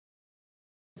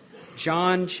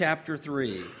John chapter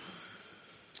 3.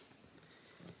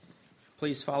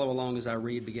 Please follow along as I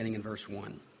read, beginning in verse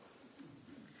 1.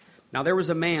 Now there was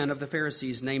a man of the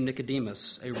Pharisees named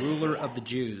Nicodemus, a ruler of the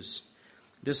Jews.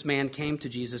 This man came to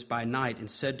Jesus by night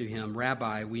and said to him,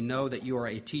 Rabbi, we know that you are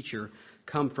a teacher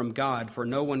come from God, for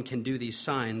no one can do these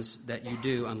signs that you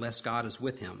do unless God is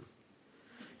with him.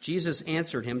 Jesus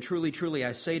answered him, Truly, truly,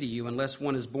 I say to you, unless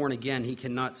one is born again, he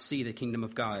cannot see the kingdom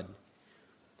of God.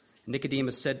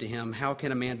 Nicodemus said to him, How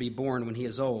can a man be born when he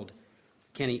is old?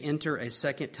 Can he enter a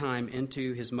second time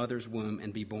into his mother's womb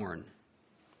and be born?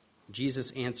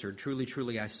 Jesus answered, Truly,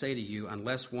 truly, I say to you,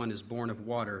 unless one is born of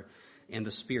water and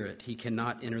the Spirit, he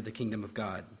cannot enter the kingdom of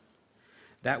God.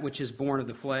 That which is born of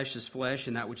the flesh is flesh,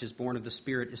 and that which is born of the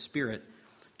Spirit is spirit.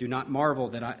 Do not marvel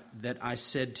that I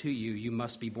said to you, you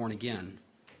must be born again.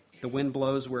 The wind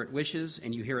blows where it wishes,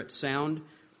 and you hear its sound,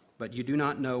 but you do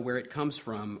not know where it comes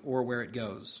from or where it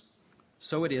goes.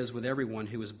 So it is with everyone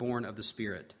who is born of the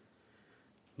Spirit.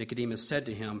 Nicodemus said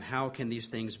to him, How can these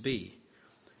things be?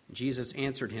 Jesus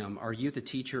answered him, Are you the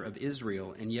teacher of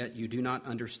Israel, and yet you do not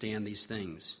understand these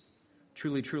things?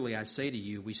 Truly, truly, I say to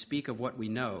you, we speak of what we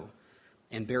know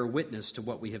and bear witness to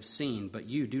what we have seen, but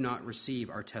you do not receive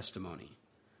our testimony.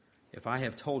 If I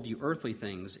have told you earthly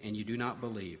things and you do not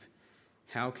believe,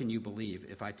 how can you believe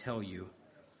if I tell you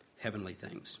heavenly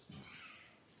things?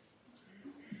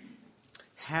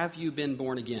 Have you been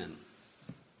born again?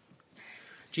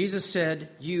 Jesus said,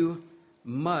 You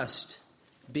must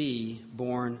be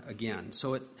born again.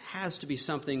 So it has to be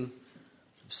something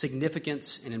of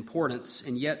significance and importance,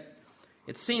 and yet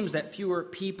it seems that fewer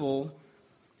people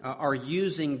are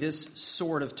using this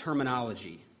sort of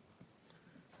terminology.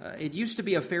 It used to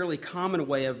be a fairly common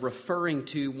way of referring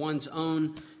to one's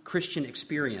own Christian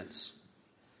experience,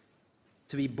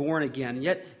 to be born again.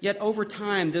 Yet over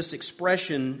time, this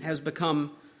expression has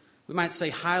become, we might say,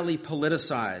 highly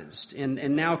politicized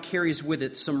and now carries with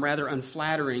it some rather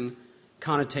unflattering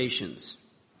connotations.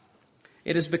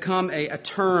 It has become a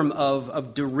term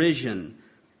of derision,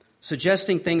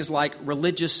 suggesting things like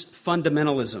religious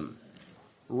fundamentalism,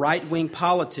 right-wing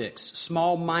politics,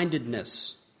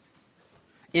 small-mindedness,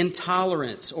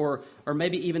 intolerance, or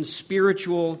maybe even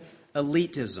spiritual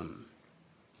elitism.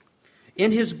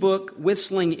 In his book,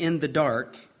 Whistling in the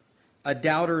Dark, A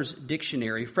Doubter's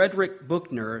Dictionary, Frederick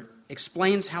Buechner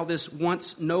explains how this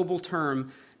once noble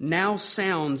term now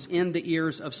sounds in the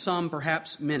ears of some,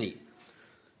 perhaps many.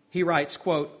 He writes,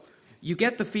 quote, You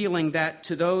get the feeling that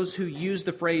to those who use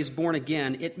the phrase born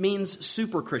again, it means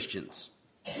super Christians.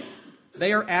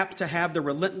 They are apt to have the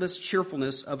relentless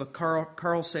cheerfulness of a car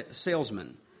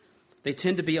salesman. They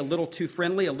tend to be a little too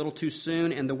friendly, a little too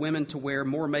soon, and the women to wear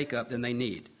more makeup than they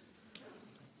need.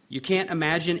 You can't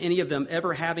imagine any of them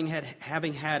ever having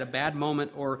had a bad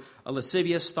moment or a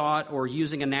lascivious thought or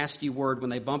using a nasty word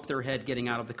when they bump their head getting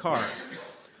out of the car.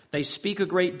 They speak a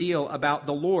great deal about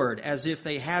the Lord as if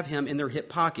they have him in their hip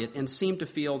pocket and seem to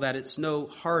feel that it's no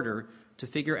harder to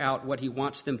figure out what he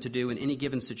wants them to do in any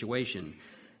given situation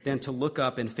than to look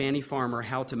up in Fanny Farmer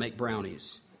how to make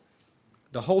brownies.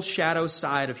 The whole shadow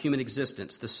side of human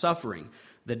existence, the suffering,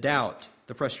 the doubt,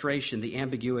 the frustration, the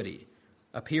ambiguity,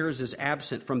 appears as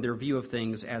absent from their view of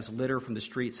things as litter from the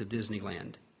streets of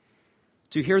Disneyland.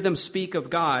 To hear them speak of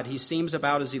God, he seems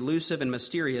about as elusive and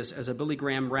mysterious as a Billy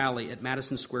Graham rally at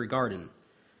Madison Square Garden.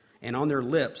 And on their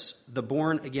lips, the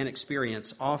born-again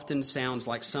experience often sounds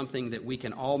like something that we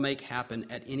can all make happen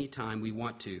at any time we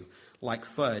want to, like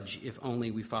fudge if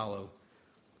only we follow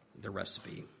the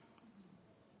recipe.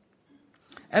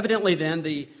 Evidently, then,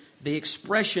 the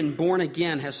expression born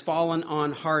again has fallen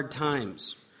on hard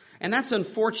times. And that's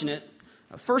unfortunate,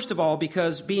 first of all,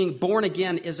 because being born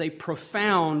again is a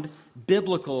profound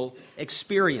biblical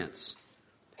experience.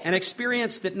 An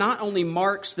experience that not only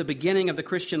marks the beginning of the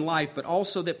Christian life, but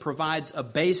also that provides a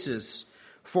basis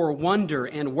for wonder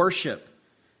and worship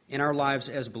in our lives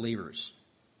as believers.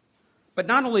 But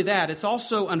not only that, it's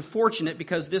also unfortunate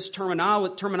because this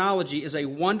terminology is a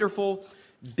wonderful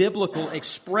biblical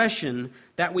expression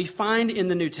that we find in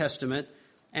the New Testament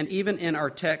and even in our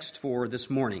text for this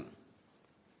morning.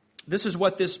 This is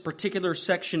what this particular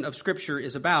section of Scripture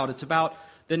is about. It's about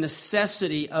the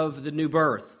necessity of the new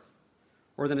birth,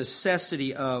 or the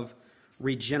necessity of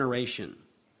regeneration.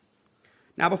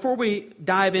 Now, before we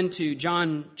dive into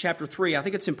John chapter 3, I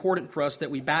think it's important for us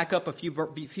that we back up a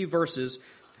few verses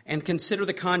and consider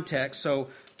the context. So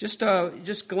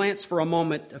just glance for a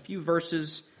moment, a few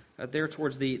verses there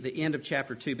towards the end of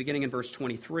chapter 2, beginning in verse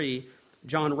 23.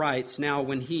 John writes, Now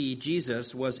when he,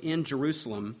 Jesus, was in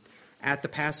Jerusalem at the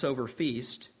Passover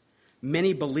feast,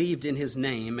 many believed in his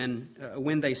name, and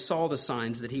when they saw the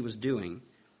signs that he was doing.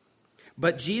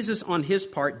 But Jesus, on his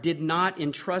part, did not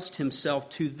entrust himself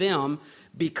to them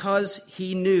because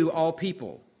he knew all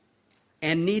people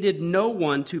and needed no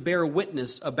one to bear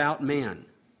witness about man,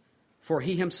 for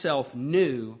he himself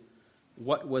knew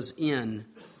what was in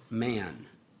man.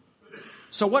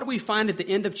 So what we find at the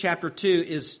end of chapter 2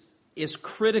 is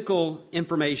critical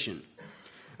information.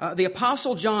 The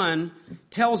Apostle John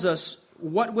tells us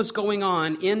what was going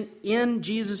on in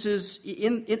Jesus's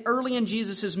early in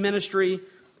Jesus's ministry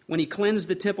when he cleansed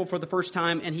the temple for the first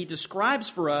time, and he describes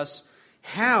for us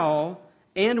how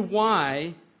and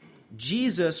why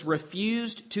Jesus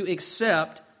refused to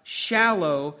accept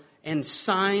shallow and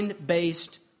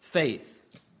sign-based faith.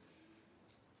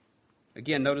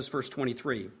 Again, notice verse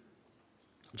 23.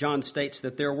 John states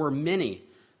that there were many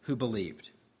who believed.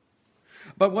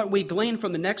 But what we glean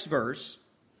from the next verse,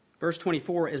 verse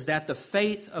 24, is that the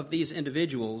faith of these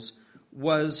individuals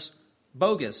was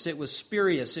bogus. It was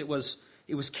spurious. It was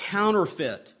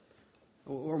counterfeit.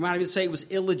 Or might even say it was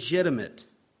illegitimate.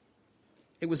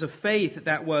 It was a faith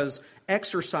that was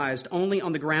exercised only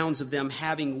on the grounds of them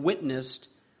having witnessed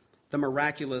the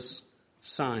miraculous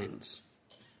signs.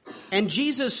 And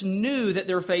Jesus knew that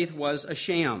their faith was a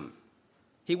sham.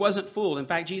 He wasn't fooled. In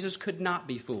fact, Jesus could not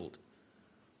be fooled.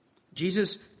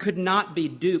 Jesus could not be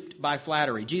duped by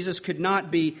flattery. Jesus could not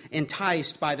be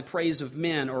enticed by the praise of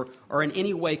men or in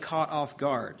any way caught off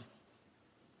guard.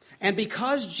 And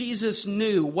because Jesus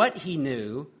knew what he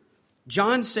knew,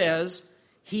 John says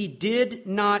he did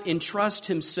not entrust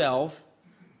himself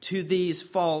to these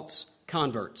false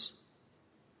converts.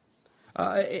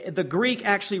 The Greek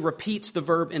actually repeats the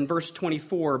verb in verse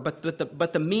 24, but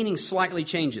the meaning slightly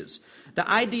changes. The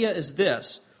idea is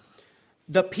this: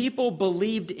 the people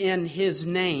believed in his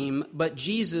name, but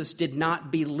Jesus did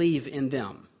not believe in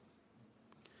them.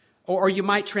 Or you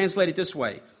might translate it this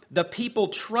way: the people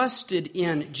trusted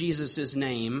in Jesus'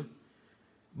 name,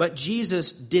 but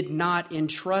Jesus did not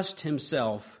entrust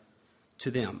himself to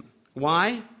them.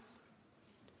 Why?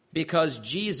 Because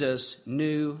Jesus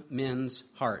knew men's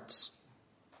hearts.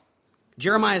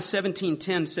 Jeremiah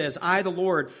 17:10 says, I, the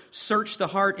Lord, search the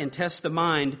heart and test the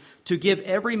mind to give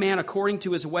every man according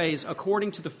to his ways,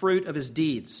 according to the fruit of his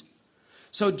deeds.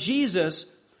 So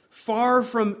Jesus, far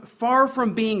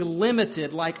from being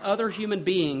limited like other human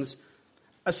beings,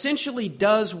 essentially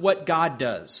does what God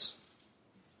does.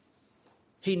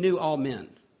 He knew all men.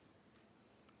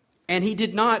 And he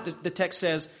did not, the text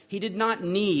says, he did not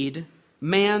need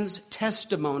man's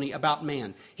testimony about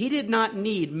man. He did not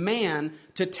need man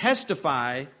to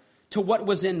testify to what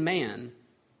was in man.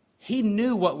 He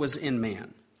knew what was in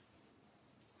man.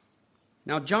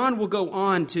 Now, John will go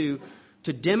on to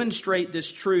demonstrate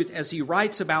this truth as he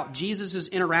writes about Jesus'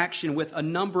 interaction with a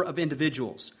number of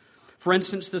individuals. For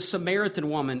instance, the Samaritan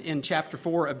woman in chapter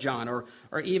 4 of John, or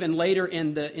even later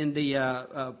in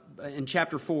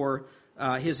chapter 4,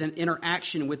 his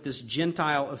interaction with this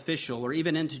Gentile official, or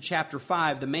even into chapter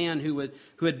 5, the man who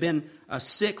had been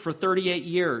sick for 38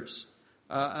 years,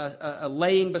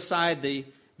 laying beside the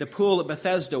pool at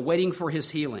Bethesda, waiting for his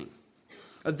healing.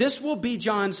 This will be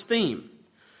John's theme,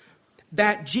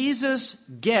 that Jesus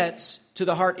gets to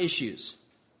the heart issues.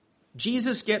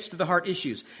 Jesus gets to the heart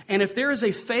issues. And if there is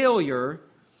a failure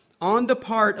on the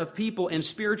part of people in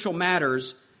spiritual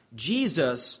matters,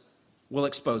 Jesus will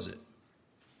expose it.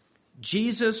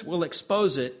 Jesus will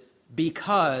expose it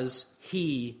because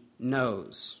he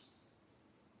knows.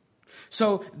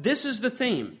 So this is the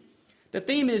theme. The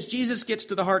theme is Jesus gets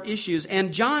to the heart issues.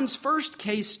 And John's first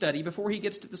case study, before he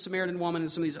gets to the Samaritan woman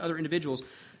and some of these other individuals,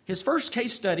 his first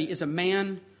case study is a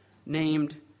man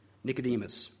named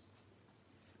Nicodemus.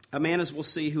 A man, as we'll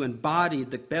see, who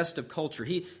embodied the best of culture.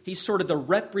 He's sort of the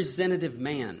representative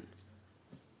man,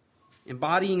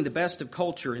 embodying the best of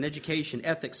culture and education,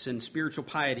 ethics, and spiritual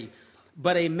piety.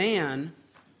 But a man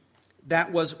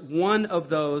that was one of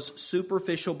those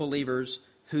superficial believers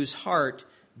whose heart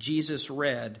Jesus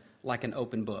read like an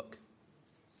open book.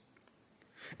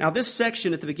 Now, this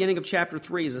section at the beginning of chapter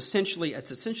 3 is essentially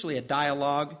a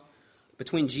dialogue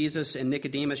between Jesus and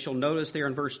Nicodemus. You'll notice there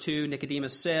in verse 2,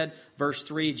 Nicodemus said. Verse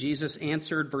 3, Jesus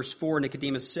answered. Verse 4,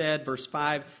 Nicodemus said. Verse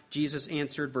 5, Jesus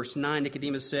answered. Verse 9,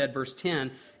 Nicodemus said. Verse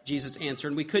 10, Jesus answered.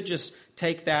 And we could just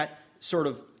take that sort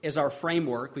of as our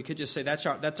framework. We could just say that's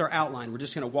our outline. We're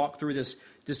just going to walk through this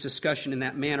discussion in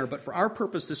that manner. But for our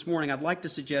purpose this morning, I'd like to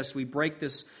suggest we break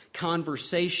this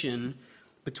conversation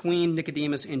between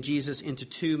Nicodemus and Jesus into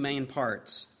two main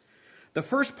parts. The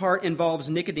first part involves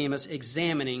Nicodemus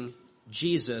examining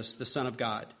Jesus, the Son of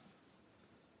God.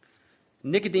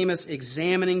 Nicodemus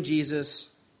examining Jesus,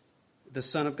 the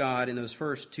Son of God, in those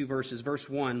first two verses. Verse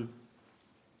 1,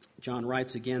 John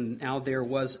writes again, Now there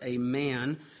was a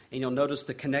man And you'll notice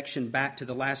the connection back to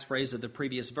the last phrase of the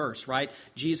previous verse, right?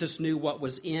 Jesus knew what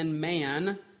was in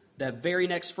man, the very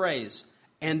next phrase.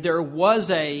 And there was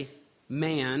a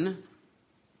man,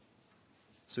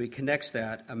 so he connects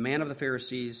that, a man of the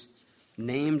Pharisees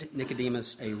named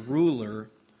Nicodemus, a ruler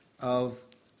of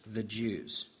the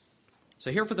Jews.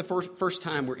 So here for the first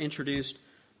time we're introduced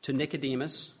to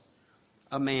Nicodemus,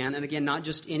 a man, and again, not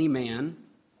just any man,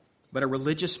 but a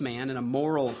religious man and a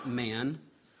moral man.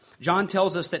 John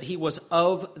tells us that he was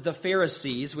of the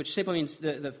Pharisees, which simply means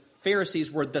the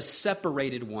Pharisees were the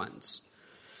separated ones.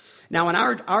 Now, in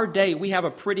our day, we have a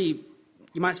pretty,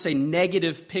 you might say,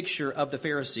 negative picture of the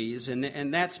Pharisees,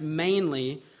 and that's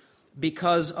mainly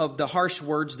because of the harsh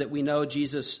words that we know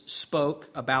Jesus spoke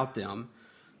about them.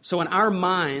 So in our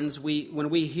minds, when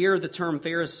we hear the term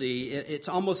Pharisee, it's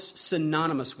almost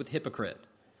synonymous with hypocrite.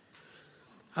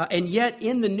 And yet,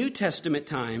 in the New Testament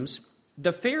times,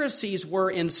 the Pharisees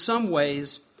were in some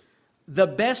ways the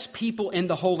best people in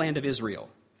the whole land of Israel.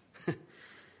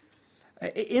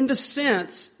 In the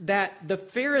sense that the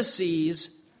Pharisees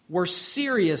were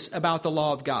serious about the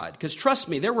law of God. Because trust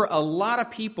me, there were a lot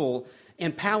of people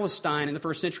in Palestine in the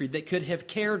first century that could have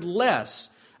cared less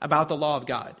about the law of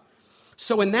God.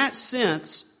 So in that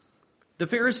sense, the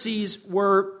Pharisees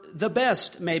were the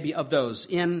best, maybe, of those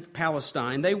in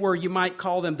Palestine. They were, you might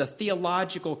call them, the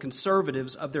theological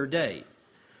conservatives of their day.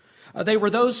 They were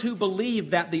those who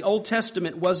believed that the Old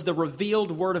Testament was the revealed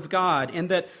Word of God, and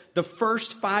that the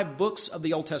first 5 books of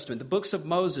the Old Testament, the books of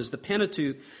Moses, the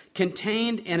Pentateuch,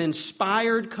 contained an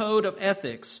inspired code of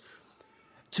ethics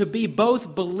to be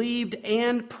both believed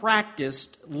and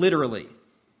practiced literally.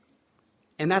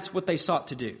 And that's what they sought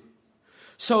to do.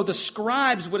 So the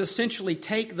scribes would essentially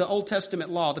take the Old Testament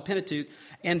law, the Pentateuch,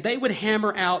 and they would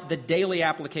hammer out the daily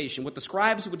application. What the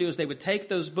scribes would do is they would take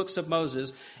those books of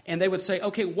Moses and they would say,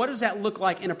 okay, what does that look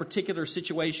like in a particular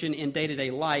situation in day-to-day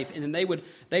life? And then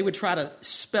they would try to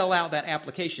spell out that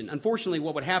application. Unfortunately,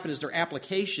 what would happen is their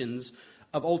applications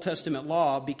of Old Testament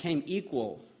law became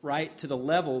equal, right, to the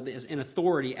level in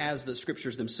authority as the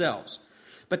scriptures themselves.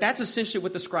 But that's essentially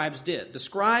what the scribes did. The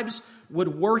scribes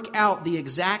would work out the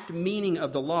exact meaning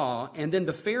of the law, and then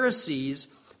the Pharisees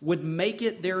would make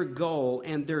it their goal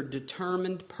and their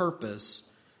determined purpose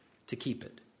to keep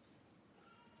it.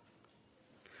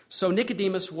 So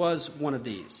Nicodemus was one of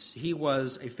these. He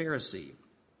was a Pharisee.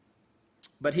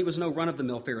 But he was no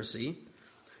run-of-the-mill Pharisee.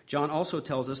 John also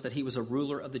tells us that he was a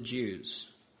ruler of the Jews.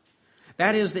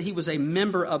 That is, that he was a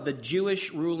member of the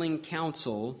Jewish ruling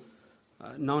council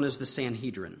known as the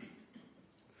Sanhedrin.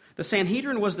 The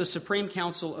Sanhedrin was the supreme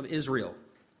council of Israel.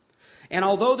 And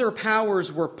although their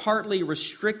powers were partly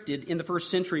restricted in the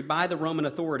first century by the Roman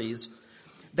authorities,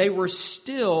 they were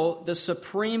still the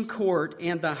supreme court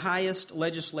and the highest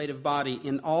legislative body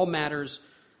in all matters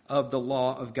of the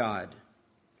law of God.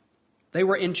 They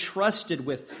were entrusted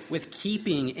with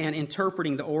keeping and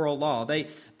interpreting the oral law. They,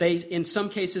 in some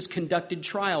cases, conducted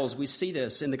trials. We see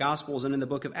this in the Gospels and in the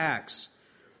book of Acts.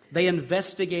 They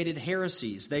investigated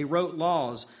heresies. They wrote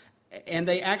laws. And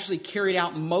they actually carried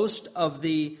out most of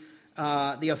the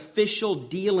official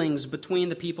dealings between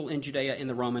the people in Judea and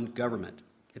the Roman government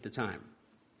at the time.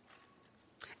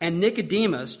 And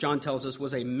Nicodemus, John tells us,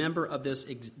 was a member of this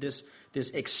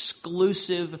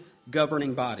exclusive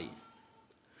governing body,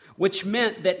 which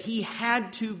meant that he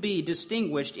had to be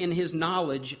distinguished in his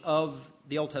knowledge of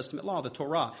the Old Testament law, the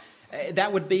Torah.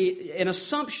 That would be an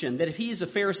assumption that if he's a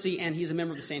Pharisee and he's a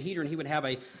member of the Sanhedrin, he would have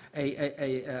a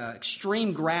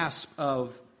extreme grasp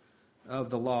of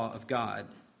the law of God.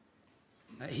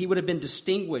 He would have been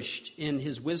distinguished in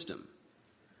his wisdom.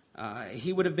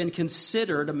 He would have been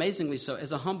considered, amazingly so,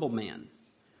 as a humble man.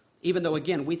 Even though,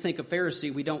 again, we think of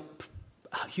Pharisee,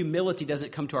 humility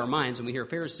doesn't come to our minds when we hear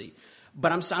Pharisee.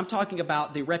 But I'm talking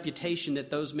about the reputation that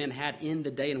those men had in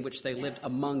the day in which they lived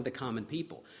among the common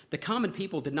people. The common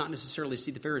people did not necessarily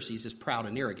see the Pharisees as proud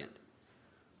and arrogant.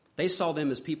 They saw them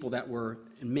as people that were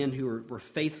men who were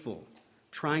faithful,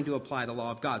 trying to apply the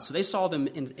law of God. So they saw them,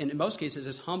 in most cases,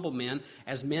 as humble men,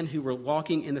 as men who were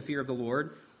walking in the fear of the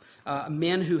Lord,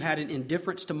 men who had an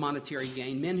indifference to monetary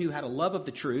gain, men who had a love of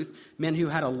the truth, men who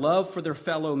had a love for their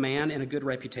fellow man and a good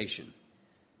reputation.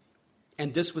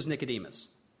 And this was Nicodemus.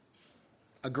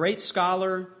 A great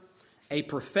scholar, a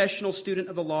professional student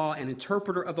of the law, an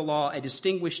interpreter of the law, a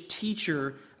distinguished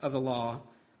teacher of the law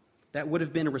that would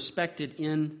have been respected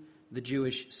in the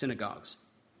Jewish synagogues.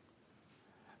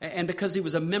 And because he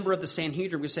was a member of the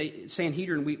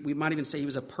Sanhedrin, we might even say he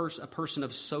was a person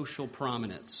of social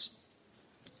prominence,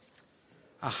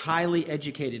 a highly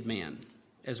educated man,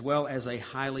 as well as a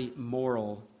highly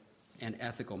moral and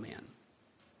ethical man.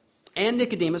 And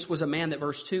Nicodemus was a man that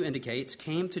verse 2 indicates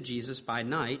came to Jesus by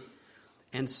night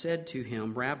and said to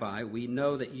him, Rabbi, we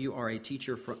know that you are a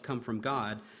teacher come from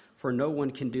God, for no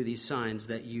one can do these signs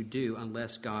that you do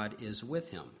unless God is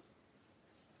with him.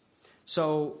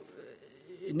 So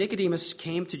Nicodemus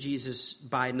came to Jesus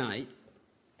by night.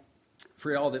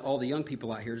 For all the young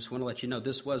people out here, just want to let you know,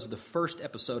 this was the first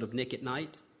episode of Nick at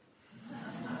Night,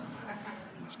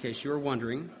 in case you were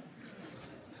wondering.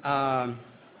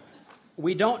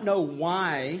 We don't know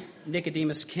why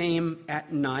Nicodemus came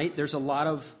at night. There's a lot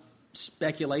of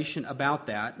speculation about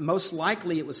that. Most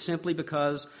likely it was simply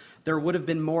because there would have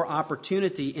been more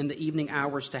opportunity in the evening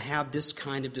hours to have this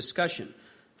kind of discussion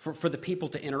for the people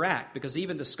to interact, because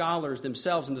even the scholars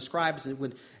themselves and the scribes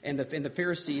and the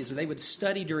Pharisees, they would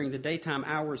study during the daytime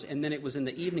hours, and then it was in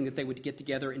the evening that they would get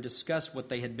together and discuss what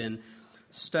they had been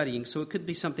studying. So it could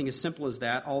be something as simple as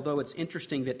that, although it's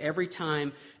interesting that every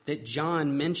time that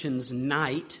John mentions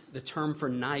night, the term for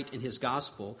night in his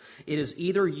gospel, it is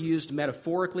either used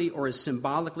metaphorically or is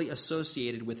symbolically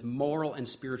associated with moral and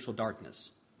spiritual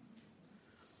darkness.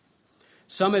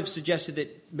 Some have suggested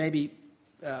that maybe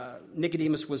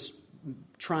Nicodemus was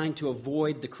trying to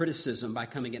avoid the criticism by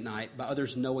coming at night, by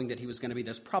others knowing that he was going to be.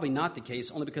 That's probably not the case,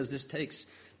 only because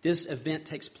this event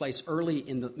takes place early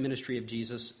in the ministry of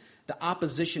Jesus. The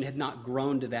opposition had not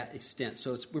grown to that extent,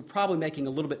 so we're probably making a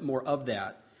little bit more of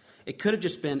that. It could have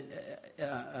just been,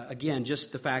 again,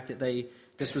 just the fact that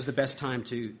this was the best time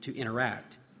to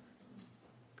interact.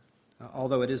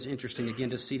 Although it is interesting, again,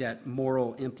 to see that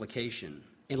moral implication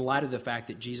in light of the fact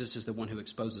that Jesus is the one who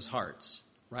exposes hearts.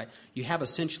 Right? You have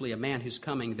essentially a man who's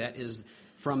coming that is,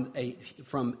 from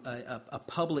a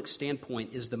public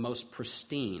standpoint, is the most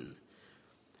pristine.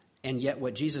 And yet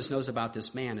what Jesus knows about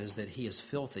this man is that he is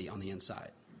filthy on the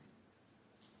inside.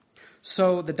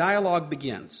 So the dialogue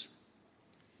begins.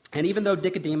 And even though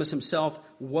Nicodemus himself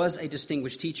was a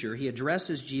distinguished teacher, he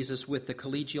addresses Jesus with the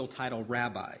collegial title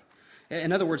rabbi.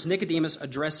 In other words, Nicodemus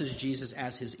addresses Jesus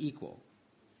as his equal.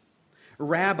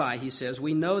 Rabbi, he says,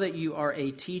 we know that you are a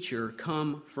teacher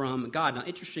come from God. Now,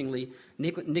 interestingly,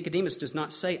 Nicodemus does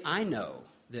not say, I know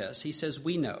this. He says,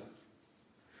 we know.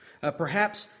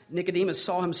 Perhaps Nicodemus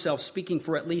saw himself speaking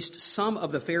for at least some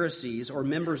of the Pharisees or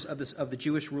members of the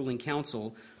Jewish ruling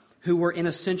council who were in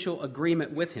essential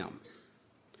agreement with him.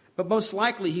 But most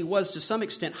likely he was to some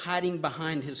extent hiding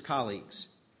behind his colleagues.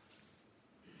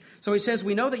 So he says,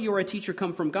 we know that you are a teacher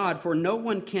come from God, for no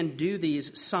one can do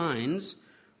these signs,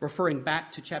 referring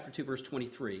back to chapter 2, verse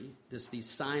 23, these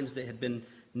signs that had been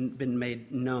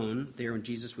made known there when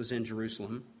Jesus was in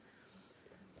Jerusalem.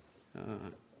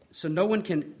 So no one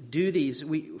can do these,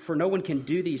 for no one can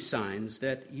do these signs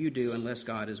that you do unless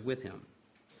God is with him.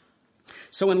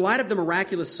 So in light of the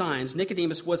miraculous signs,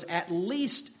 Nicodemus was at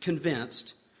least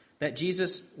convinced that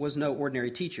Jesus was no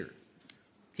ordinary teacher.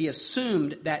 He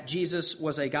assumed that Jesus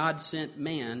was a God-sent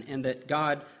man and that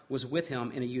God was with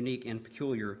him in a unique and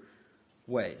peculiar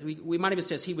way. We might even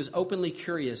say he was openly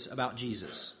curious about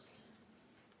Jesus.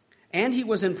 And he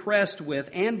was impressed with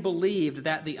and believed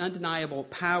that the undeniable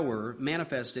power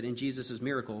manifested in Jesus'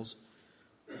 miracles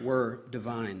was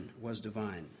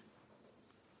divine.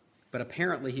 But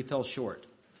apparently he fell short.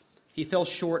 He fell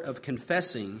short of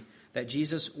confessing that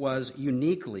Jesus was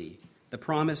uniquely the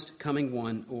promised coming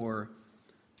one, or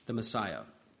the Messiah.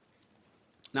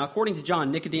 Now, according to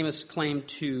John, Nicodemus claimed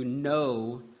to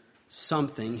know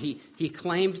something. He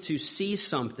claimed to see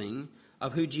something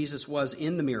of who Jesus was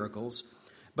in the miracles.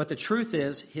 But the truth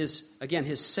is, his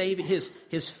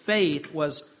faith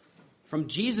was, from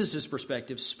Jesus'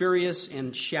 perspective, spurious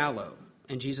and shallow.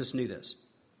 And Jesus knew this.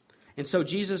 And so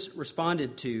Jesus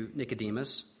responded to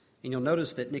Nicodemus. And you'll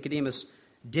notice that Nicodemus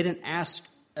didn't ask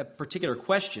a particular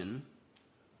question,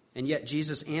 and yet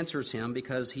Jesus answers him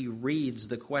because he reads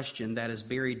the question that is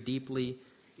buried deeply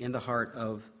in the heart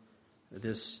of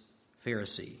this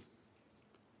Pharisee.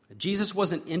 Jesus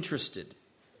wasn't interested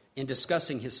in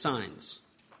discussing his signs,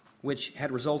 which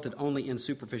had resulted only in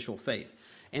superficial faith.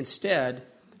 Instead,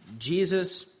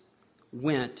 Jesus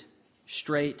went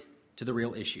straight to the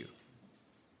real issue.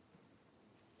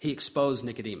 He exposed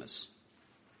Nicodemus.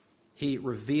 He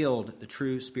revealed the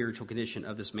true spiritual condition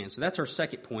of this man. So that's our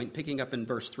second point, picking up in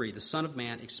verse 3. The Son of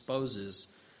Man exposes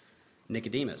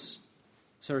Nicodemus.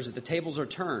 So as the tables are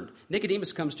turned,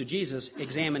 Nicodemus comes to Jesus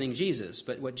examining Jesus.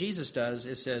 But what Jesus does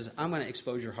is says, I'm going to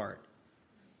expose your heart.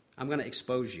 I'm going to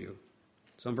expose you.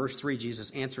 So in verse 3,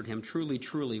 Jesus answered him, truly,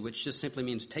 truly, which just simply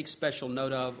means take special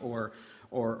note of, or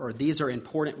these are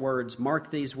important words.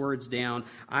 Mark these words down.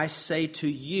 I say to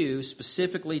you,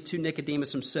 specifically to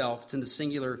Nicodemus himself, it's in the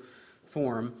singular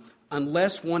form,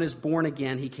 unless one is born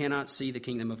again, he cannot see the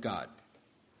kingdom of God.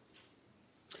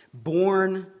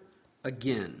 born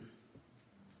again.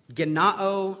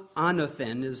 Genao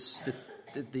anothen is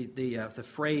the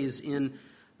phrase in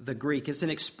the Greek. It's an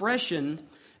expression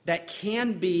that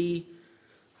can be,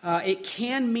 it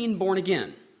can mean born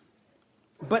again.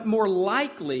 But more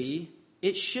likely,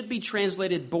 it should be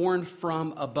translated born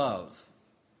from above.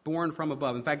 Born from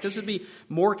above. In fact, this would be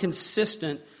more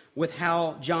consistent with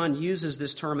how John uses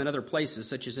this term in other places,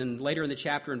 such as later in the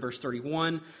chapter in verse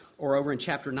 31, or over in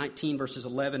chapter 19, verses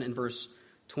 11 and verse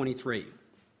 23.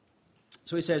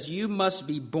 So he says, you must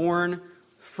be born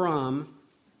from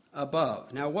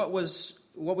above. Now, what was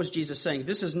Jesus saying?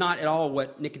 This is not at all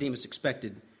what Nicodemus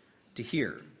expected to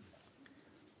hear.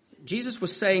 Jesus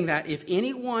was saying that if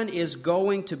anyone is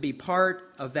going to be part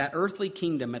of that earthly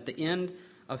kingdom at the end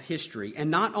of history, and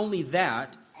not only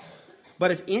that,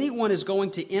 but if anyone is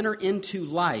going to enter into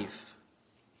life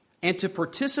and to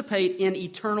participate in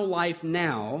eternal life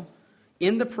now,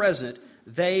 in the present,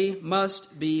 they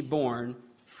must be born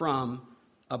from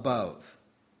above.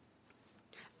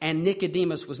 And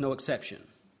Nicodemus was no exception.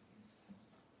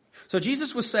 So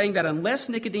Jesus was saying that unless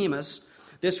Nicodemus,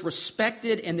 this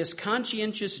respected and this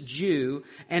conscientious Jew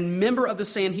and member of the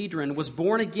Sanhedrin, was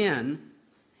born again,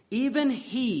 even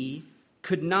he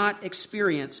could not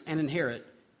experience and inherit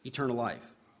eternal life.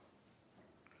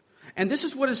 And this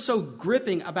is what is so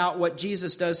gripping about what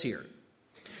Jesus does here.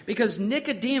 Because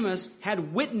Nicodemus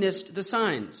had witnessed the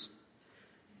signs.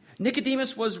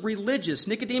 Nicodemus was religious.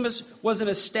 Nicodemus was an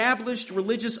established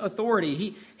religious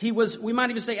authority. He was, we might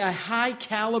even say, a high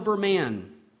caliber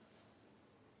man.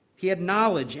 He had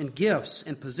knowledge and gifts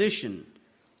and position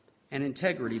and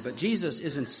integrity. But Jesus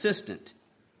is insistent.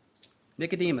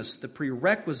 Nicodemus, the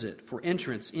prerequisite for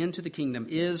entrance into the kingdom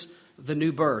is the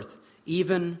new birth,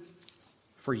 even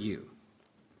for you.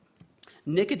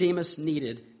 Nicodemus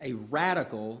needed a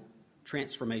radical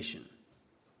transformation.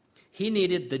 He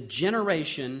needed the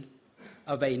generation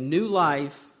of a new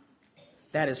life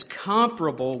that is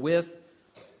comparable with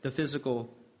the physical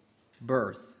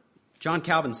birth. John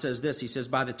Calvin says this, he says,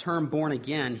 by the term born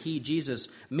again, he, Jesus,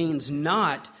 means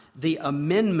not the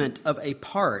amendment of a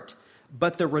part,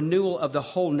 but the renewal of the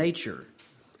whole nature.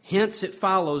 Hence it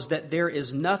follows that there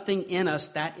is nothing in us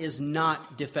that is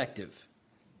not defective.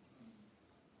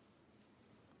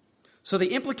 So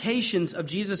the implications of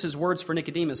Jesus' words for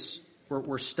Nicodemus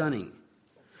were stunning.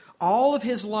 All of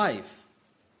his life,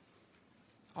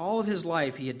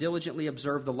 he had diligently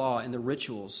observed the law and the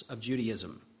rituals of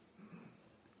Judaism.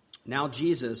 Now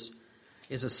Jesus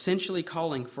is essentially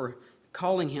calling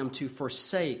him to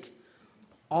forsake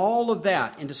all of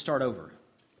that and to start over,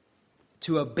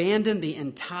 to abandon the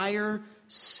entire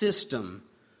system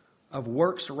of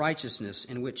works righteousness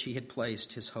in which he had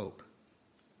placed his hope.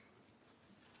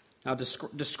 Now,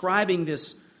 describing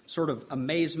this sort of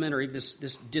amazement or this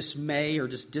dismay or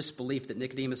this disbelief that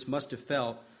Nicodemus must have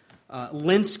felt,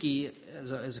 Linsky,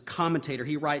 as a commentator,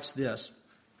 he writes this,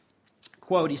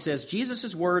 quote, he says,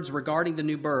 Jesus' words regarding the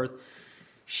new birth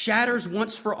shatters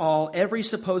once for all every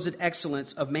supposed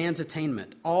excellence of man's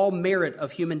attainment, all merit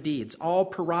of human deeds, all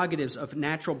prerogatives of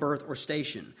natural birth or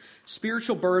station.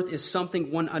 Spiritual birth is something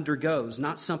one undergoes,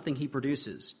 not something he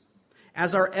produces.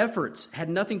 As our efforts had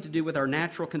nothing to do with our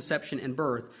natural conception and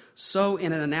birth, so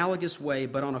in an analogous way,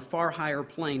 but on a far higher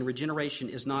plane, regeneration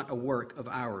is not a work of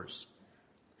ours.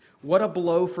 What a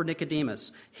blow for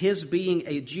Nicodemus. His being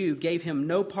a Jew gave him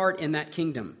no part in that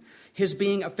kingdom. His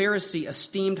being a Pharisee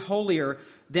esteemed holier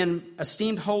than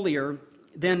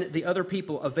the other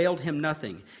people availed him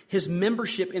nothing. His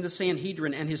membership in the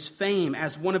Sanhedrin and his fame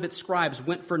as one of its scribes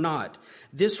went for naught.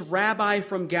 This rabbi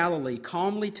from Galilee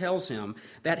calmly tells him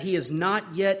that he is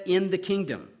not yet in the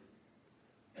kingdom,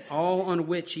 all on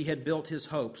which he had built his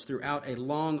hopes throughout a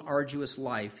long, arduous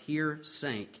life, here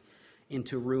sank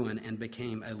into ruin and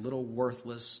became a little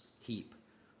worthless heap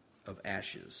of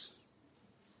ashes.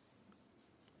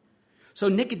 So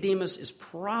Nicodemus is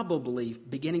probably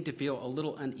beginning to feel a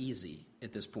little uneasy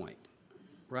at this point,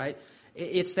 right?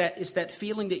 It's that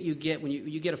feeling that you get when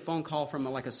you get a phone call from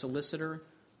like a solicitor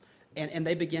and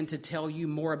they begin to tell you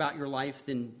more about your life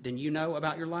than you know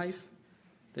about your life.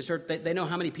 They know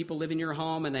how many people live in your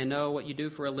home, and they know what you do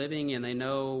for a living, and they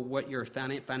know what your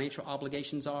financial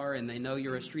obligations are, and they know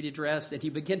your street address. And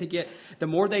you begin to get, the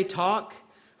more they talk,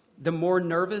 the more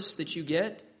nervous that you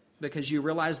get because you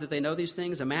realize that they know these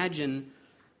things. Imagine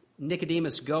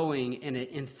Nicodemus going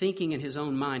and thinking in his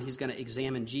own mind he's going to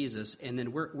examine Jesus, and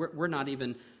then we're not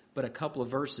even but a couple of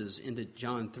verses into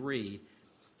John 3,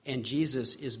 and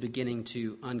Jesus is beginning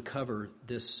to uncover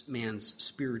this man's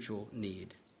spiritual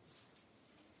need.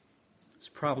 He's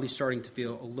probably starting to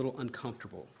feel a little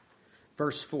uncomfortable.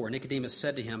 Verse 4, Nicodemus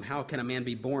said to him, "How can a man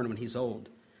be born when he's old?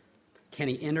 can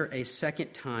he enter a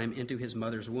second time into his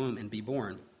mother's womb and be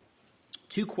born?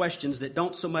 Two questions that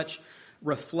don't so much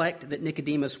reflect that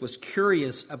Nicodemus was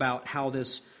curious about how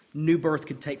this new birth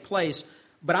could take place,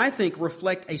 but I think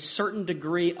reflect a certain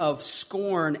degree of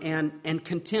scorn and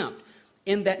contempt,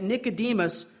 in that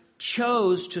Nicodemus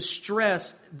chose to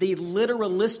stress the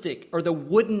literalistic or the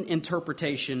wooden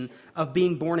interpretation of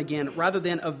being born again rather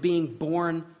than of being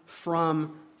born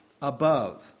from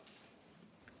above.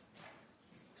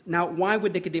 Now, why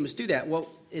would Nicodemus do that? Well,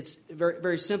 it's very,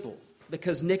 very simple.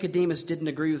 Because Nicodemus didn't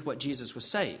agree with what Jesus was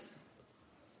saying.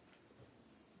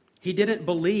 He didn't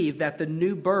believe that the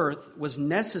new birth was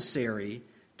necessary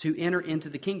to enter into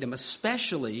the kingdom,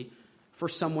 especially for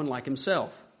someone like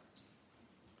himself.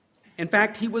 In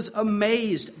fact, he was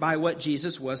amazed by what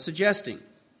Jesus was suggesting.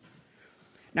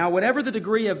 Now, whatever the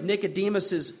degree of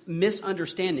Nicodemus's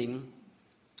misunderstanding,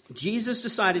 Jesus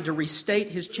decided to restate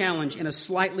his challenge in a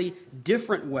slightly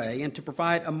different way and to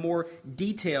provide a more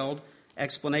detailed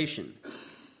explanation.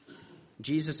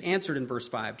 Jesus answered in verse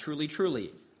 5, "Truly,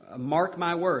 truly, mark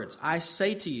my words. I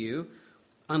say to you,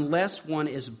 unless one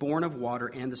is born of water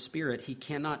and the Spirit, he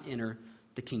cannot enter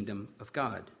the kingdom of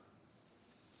God."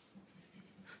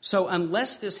 So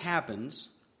unless this happens,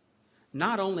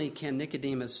 not only can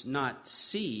Nicodemus not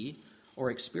see or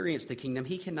experience the kingdom,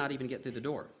 he cannot even get through the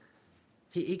door.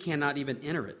 He cannot even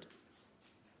enter it.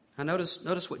 Now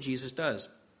notice what Jesus does.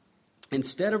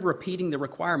 Instead of repeating the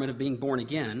requirement of being born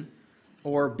again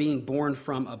or being born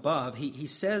from above, he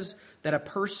says that a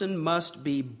person must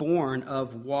be born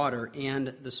of water and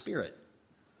the Spirit.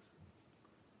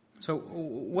 So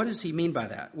what does he mean by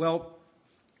that? Well,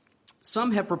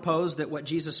 some have proposed that what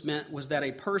Jesus meant was that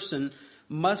a person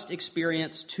must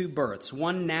experience two births,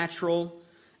 one natural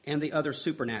and the other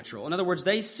supernatural. In other words,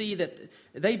 they view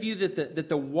that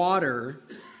the water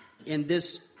in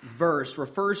this verse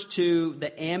refers to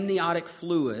the amniotic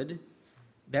fluid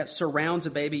that surrounds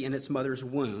a baby in its mother's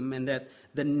womb, and that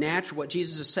what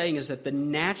Jesus is saying is that the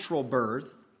natural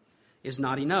birth is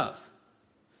not enough,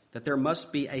 that there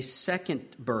must be a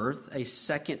second birth, a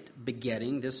second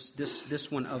begetting,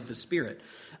 this one of the Spirit.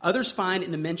 Others find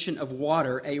in the mention of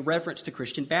water a reference to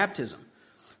Christian baptism,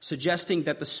 suggesting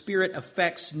that the Spirit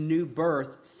affects new birth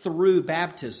through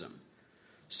baptism.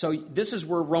 So this is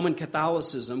where Roman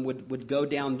Catholicism would go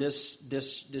down this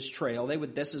trail.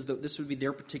 This would be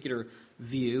their particular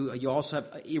view. You also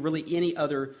have really any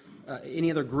other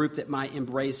group that might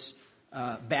embrace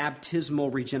baptismal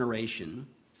regeneration,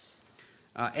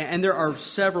 and there are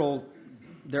several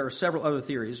other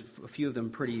theories. A few of them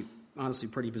pretty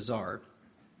bizarre.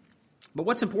 But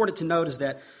what's important to note is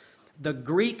that the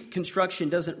Greek construction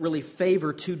doesn't really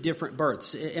favor two different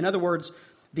births. In other words,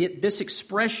 this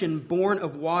expression, born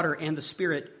of water and the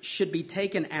Spirit, should be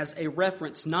taken as a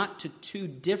reference not to two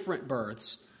different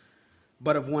births,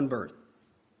 but of one birth.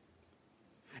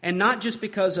 And not just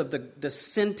because of the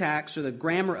syntax or the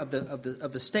grammar of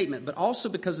the statement, but also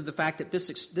because of the fact that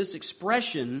this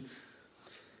expression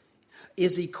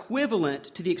is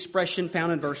equivalent to the expression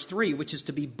found in verse 3, which is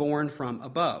to be born from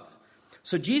above.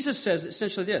 So Jesus says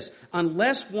essentially this: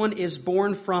 unless one is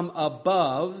born from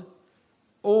above,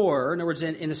 or, in other words,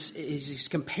 he's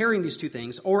comparing these two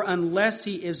things, or unless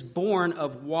he is born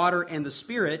of water and the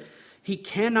Spirit, he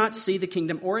cannot see the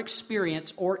kingdom or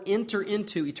experience or enter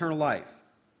into eternal life.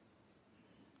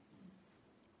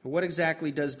 But what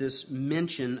exactly does this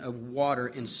mention of water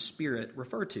and Spirit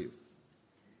refer to?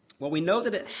 Well, we know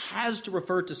that it has to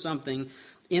refer to something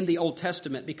in the Old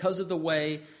Testament because of the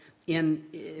way in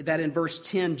verse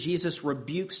 10, Jesus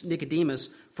rebukes Nicodemus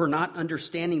for not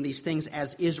understanding these things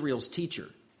as Israel's teacher.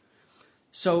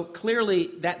 So clearly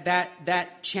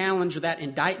that challenge or that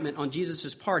indictment on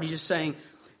Jesus' part, he's just saying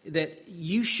that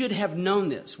you should have known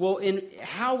this. Well,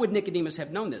 how would Nicodemus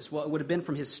have known this? Well, it would have been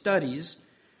from his studies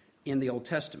in the Old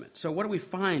Testament. So what do we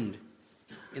find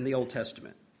in the Old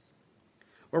Testament?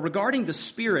 Well, regarding the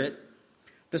Spirit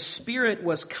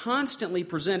was constantly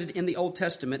presented in the Old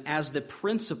Testament as the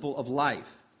principle of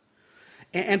life.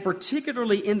 And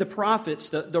particularly in the prophets,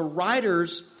 the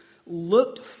writers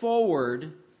looked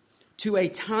forward to a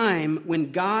time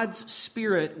when God's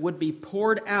Spirit would be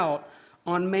poured out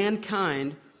on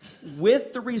mankind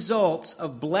with the results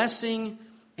of blessing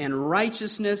and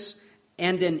righteousness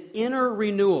and an inner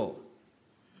renewal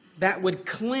that would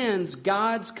cleanse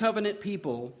God's covenant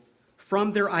people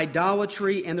from their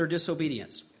idolatry and their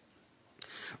disobedience.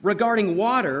 Regarding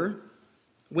water,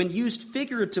 when used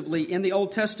figuratively in the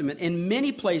Old Testament, in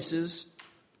many places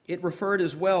it referred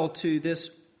as well to this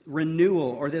renewal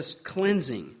or this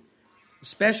cleansing,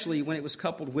 especially when it was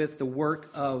coupled with the work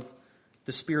of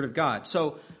the Spirit of God.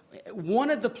 So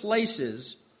one of the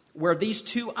places where these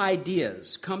two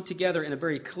ideas come together in a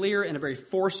very clear and a very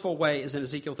forceful way is in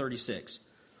Ezekiel 36.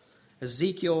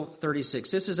 Ezekiel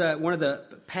 36. This is one of the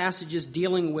passages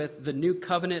dealing with the new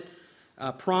covenant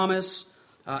promise.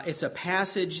 It's a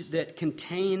passage that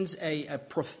contains a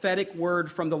prophetic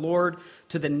word from the Lord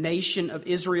to the nation of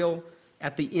Israel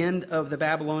at the end of the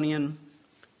Babylonian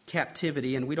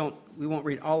captivity. And we won't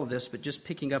read all of this, but just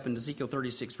picking up in Ezekiel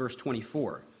 36, verse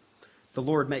 24. The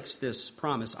Lord makes this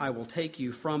promise: I will take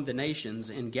you from the nations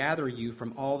and gather you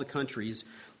from all the countries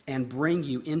and bring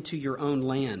you into your own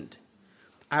land.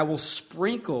 I will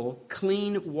sprinkle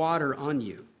clean water on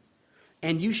you,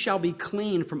 and you shall be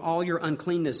clean from all your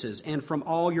uncleannesses, and from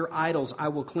all your idols I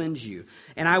will cleanse you.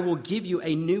 And I will give you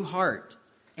a new heart,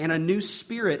 and a new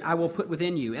spirit I will put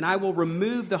within you. And I will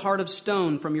remove the heart of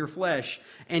stone from your flesh,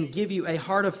 and give you a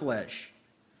heart of flesh.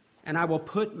 And I will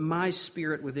put my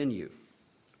spirit within you,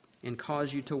 and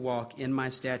cause you to walk in my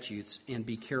statutes, and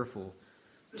be careful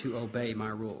to obey my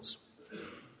rules.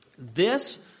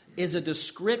 This is a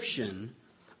description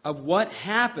of what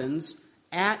happens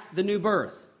at the new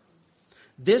birth.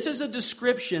 This is a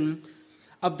description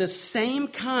of the same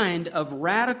kind of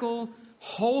radical,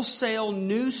 wholesale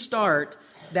new start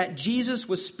that Jesus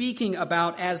was speaking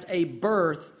about as a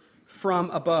birth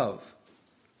from above.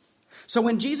 So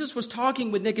when Jesus was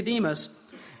talking with Nicodemus,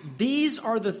 these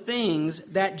are the things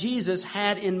that Jesus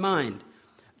had in mind: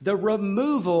 the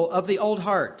removal of the old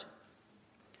heart,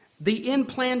 the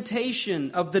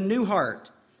implantation of the new heart,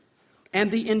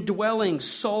 and the indwelling,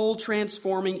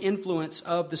 soul-transforming influence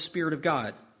of the Spirit of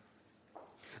God.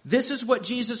 This is what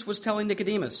Jesus was telling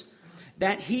Nicodemus,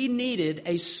 that he needed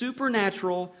a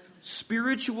supernatural,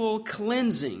 spiritual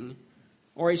cleansing,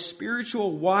 or a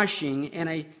spiritual washing and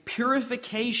a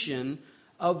purification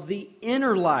of the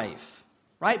inner life.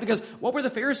 Right? Because what were the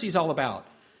Pharisees all about?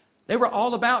 They were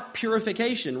all about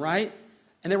purification, right?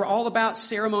 And they were all about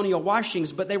ceremonial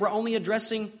washings, but they were only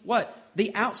addressing what?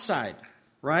 The outside,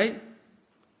 right?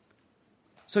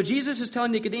 So Jesus is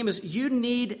telling Nicodemus, you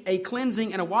need a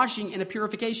cleansing and a washing and a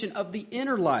purification of the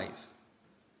inner life.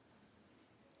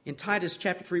 In Titus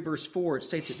chapter 3, verse 4, it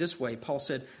states it this way. Paul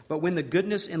said, "But when the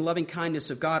goodness and loving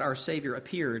kindness of God our Savior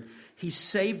appeared, he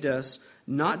saved us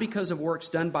not because of works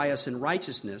done by us in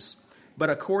righteousness, but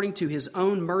according to his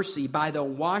own mercy by the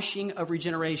washing of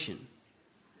regeneration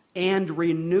and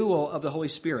renewal of the Holy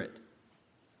Spirit."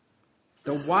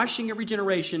 The washing of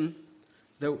regeneration,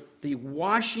 the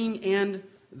washing and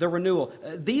the renewal.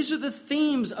 These are the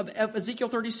themes of Ezekiel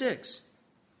 36.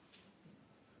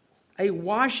 A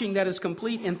washing that is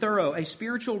complete and thorough, a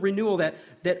spiritual renewal that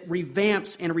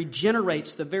revamps and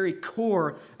regenerates the very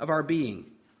core of our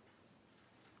being.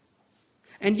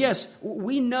 And yes,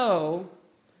 we know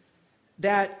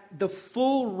that the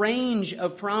full range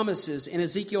of promises in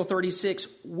Ezekiel 36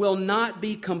 will not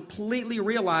be completely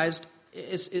realized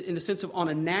in the sense of on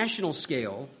a national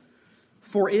scale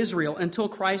for Israel until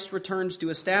Christ returns to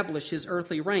establish his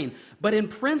earthly reign. But in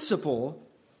principle,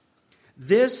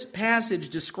 this passage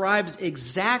describes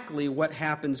exactly what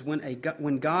happens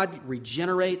when God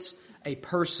regenerates a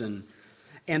person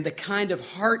and the kind of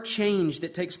heart change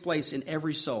that takes place in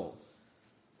every soul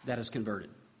that is converted.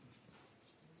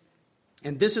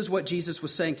 And this is what Jesus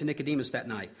was saying to Nicodemus that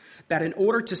night, that in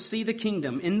order to see the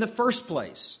kingdom in the first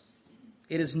place,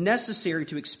 it is necessary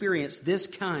to experience this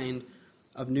kind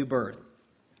of new birth,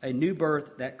 a new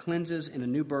birth that cleanses and a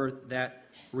new birth that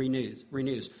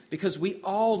renews. Because we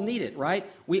all need it,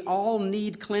 right? We all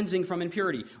need cleansing from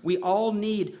impurity. We all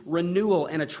need renewal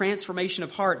and a transformation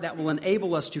of heart that will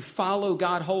enable us to follow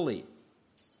God wholly.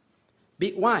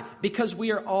 Why? Because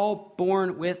we are all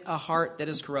born with a heart that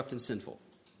is corrupt and sinful.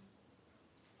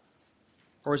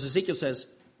 Or as Ezekiel says,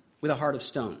 with a heart of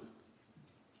stone.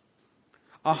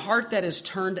 A heart that is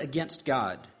turned against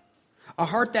God. A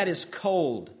heart that is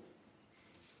cold,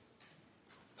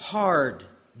 hard,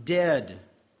 dead.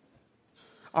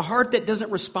 A heart that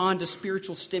doesn't respond to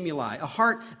spiritual stimuli. A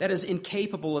heart that is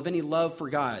incapable of any love for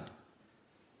God.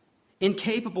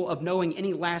 Incapable of knowing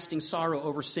any lasting sorrow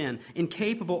over sin.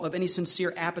 Incapable of any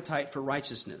sincere appetite for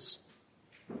righteousness.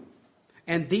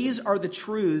 And these are the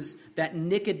truths that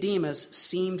Nicodemus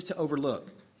seemed to overlook.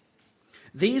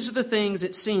 These are the things,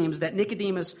 it seems, that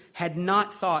Nicodemus had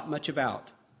not thought much about.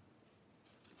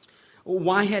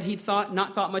 Why had he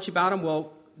not thought much about them?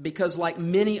 Well, because like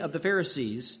many of the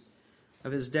Pharisees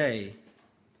of his day,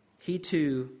 he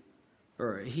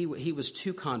was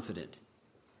too confident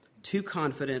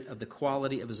of the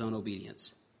quality of his own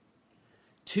obedience.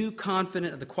 Too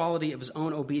confident of the quality of his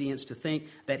own obedience to think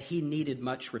that he needed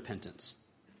much repentance.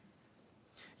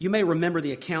 You may remember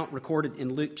the account recorded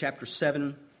in Luke chapter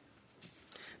 7.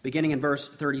 Beginning in verse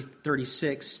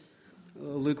 36,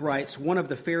 Luke writes, one of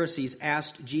the Pharisees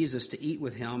asked Jesus to eat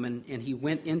with him, and he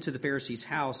went into the Pharisee's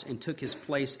house and took his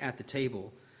place at the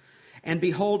table. And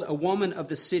behold, a woman of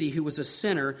the city who was a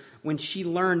sinner, when she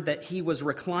learned that he was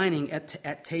reclining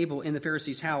at table in the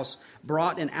Pharisee's house,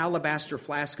 brought an alabaster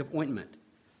flask of ointment.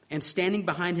 And standing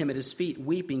behind him at his feet,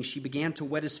 weeping, she began to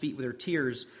wet his feet with her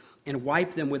tears and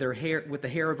wiped them with the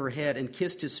hair of her head and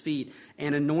kissed his feet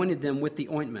and anointed them with the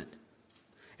ointment.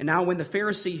 And now when the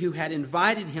Pharisee who had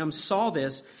invited him saw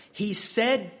this, he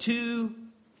said to,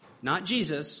 not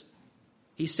Jesus,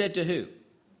 he said to who?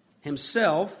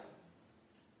 Himself,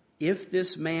 if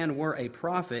this man were a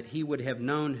prophet, he would have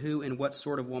known who and what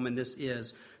sort of woman this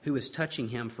is who is touching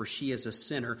him, for she is a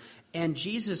sinner. And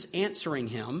Jesus answering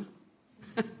him,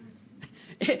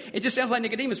 it just sounds like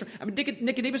Nicodemus. I mean,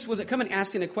 Nicodemus wasn't coming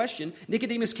asking a question.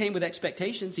 Nicodemus came with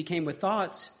expectations. He came with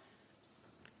thoughts.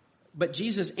 But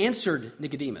Jesus answered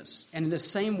Nicodemus. And in the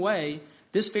same way,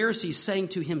 this Pharisee is saying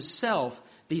to himself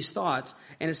these thoughts.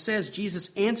 And it says, Jesus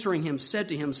answering him said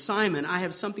to him, Simon, I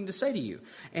have something to say to you.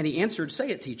 And he answered, say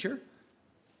it, teacher.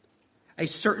 A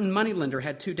certain moneylender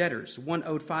had 2 debtors. One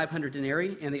owed 500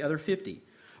 denarii and the other 50.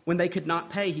 When they could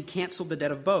not pay, he canceled the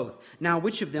debt of both. Now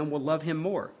which of them will love him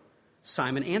more?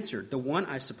 Simon answered, the one,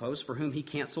 I suppose, for whom he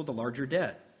canceled the larger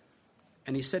debt.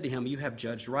 And he said to him, you have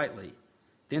judged rightly.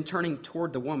 Then turning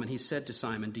toward the woman, he said to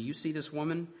Simon, do you see this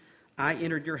woman? I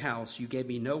entered your house. You gave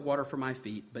me no water for my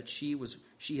feet, but she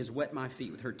has wet my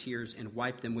feet with her tears and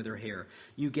wiped them with her hair.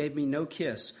 You gave me no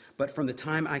kiss, but from the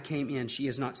time I came in, she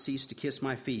has not ceased to kiss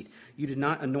my feet. You did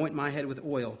not anoint my head with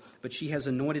oil, but she has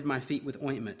anointed my feet with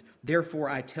ointment. Therefore,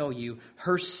 I tell you,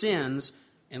 her sins,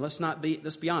 and let's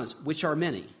be honest, which are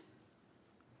many.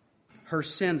 Her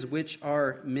sins, which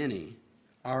are many,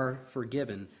 are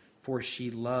forgiven, for she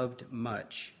loved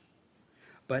much.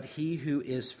 But he who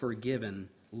is forgiven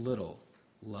little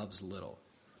loves little.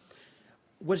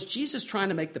 Was Jesus trying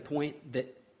to make the point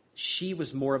that she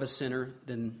was more of a sinner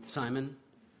than Simon?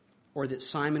 Or that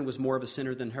Simon was more of a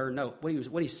sinner than her? No,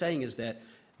 what he's saying is that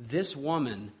this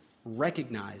woman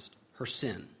recognized her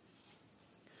sin.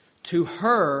 To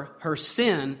her, her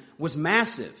sin was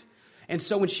massive. And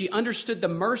so when she understood the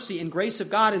mercy and grace of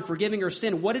God in forgiving her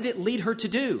sin, what did it lead her to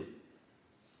do?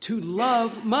 To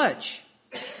love much.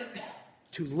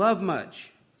 To love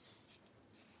much.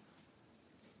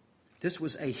 This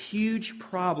was a huge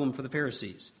problem for the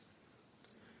Pharisees.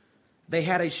 They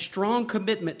had a strong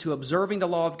commitment to observing the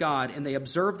law of God, and they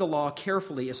observed the law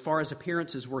carefully as far as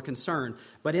appearances were concerned.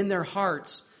 But in their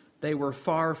hearts, they were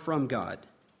far from God.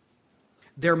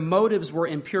 Their motives were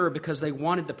impure because they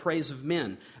wanted the praise of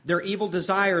men. Their evil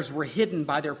desires were hidden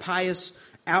by their pious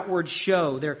outward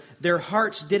show. Their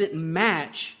hearts didn't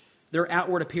match their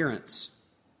outward appearance.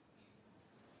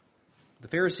 The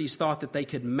Pharisees thought that they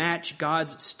could match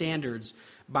God's standards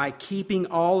by keeping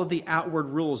all of the outward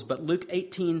rules. But Luke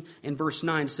 18 and verse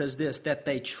 9 says this, that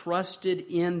they trusted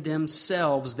in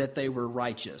themselves that they were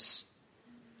righteous.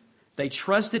 They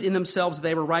trusted in themselves that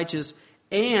they were righteous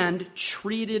and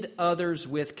treated others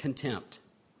with contempt.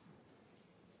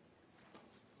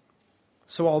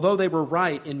 So although they were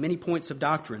right in many points of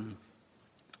doctrine,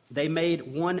 they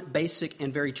made one basic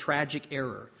and very tragic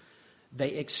error.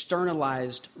 They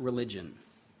externalized religion.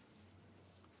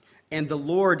 And the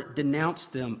Lord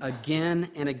denounced them again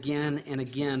and again and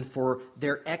again for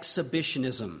their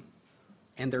exhibitionism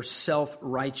and their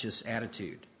self-righteous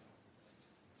attitude.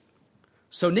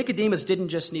 So Nicodemus didn't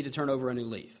just need to turn over a new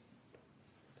leaf.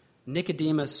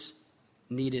 Nicodemus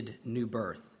needed new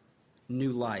birth,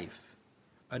 new life,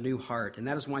 a new heart. And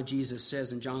that is why Jesus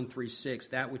says in John 3:6,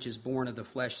 that which is born of the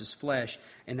flesh is flesh,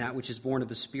 and that which is born of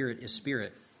the Spirit is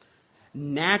spirit.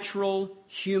 Natural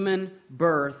human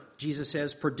birth, Jesus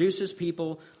says, produces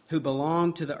people who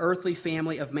belong to the earthly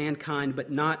family of mankind,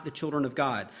 but not the children of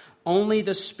God. Only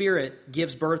the Spirit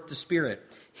gives birth to spirit.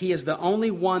 He is the only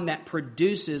one that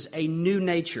produces a new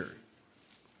nature.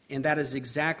 And that is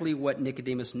exactly what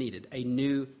Nicodemus needed, a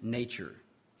new nature.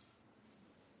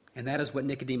 And that is what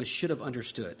Nicodemus should have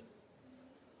understood.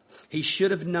 He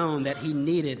should have known that he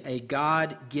needed a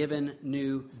God-given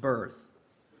new birth,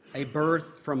 a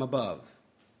birth from above.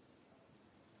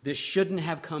 This shouldn't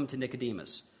have come to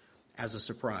Nicodemus as a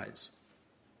surprise.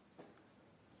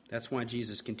 That's why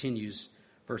Jesus continues,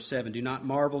 verse 7, do not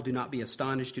marvel, do not be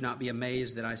astonished, do not be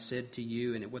amazed that I said to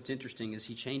you. And what's interesting is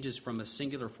he changes from a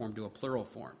singular form to a plural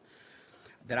form.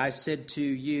 That I said to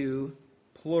you,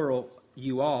 plural,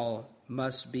 you all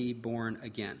must be born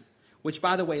again. Which,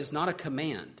 by the way, is not a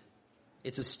command.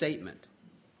 It's a statement.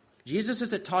 Jesus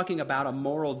isn't talking about a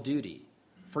moral duty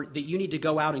that you need to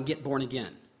go out and get born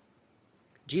again.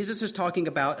 Jesus is talking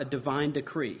about a divine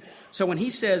decree. So when he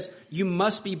says, you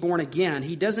must be born again,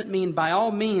 he doesn't mean by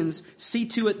all means see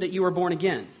to it that you are born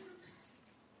again.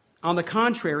 On the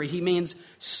contrary, he means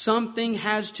something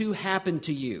has to happen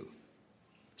to you.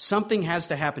 Something has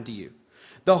to happen to you.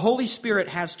 The Holy Spirit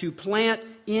has to plant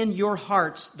in your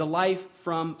hearts the life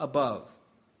from above.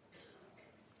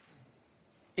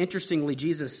 Interestingly,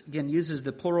 Jesus, again, uses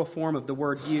the plural form of the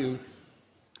word you.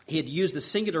 He had used the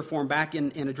singular form back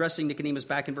in addressing Nicodemus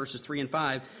back in verses 3 and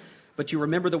 5. But you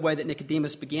remember the way that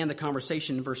Nicodemus began the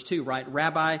conversation in verse 2, right?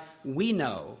 Rabbi, we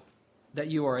know that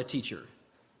you are a teacher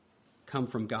come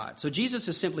from God. So Jesus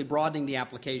is simply broadening the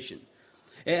application.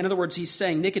 In other words, he's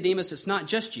saying, Nicodemus, it's not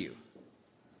just you.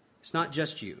 It's not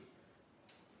just you.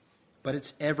 But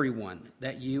it's everyone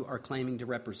that you are claiming to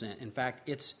represent. In fact,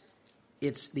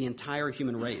 it's the entire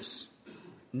human race.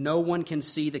 No one can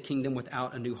see the kingdom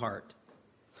without a new heart.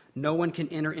 No one can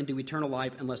enter into eternal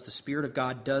life unless the Spirit of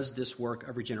God does this work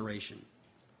of regeneration.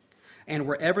 And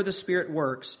wherever the Spirit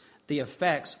works, the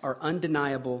effects are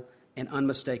undeniable and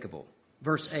unmistakable.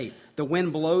 Verse 8, the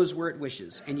wind blows where it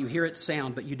wishes, and you hear its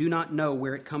sound, but you do not know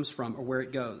where it comes from or where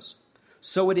it goes.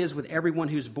 So it is with everyone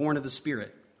who's born of the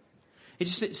Spirit.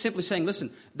 It's just simply saying,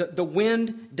 listen, the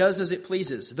wind does as it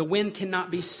pleases. The wind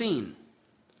cannot be seen.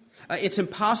 It's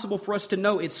impossible for us to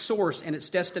know its source and its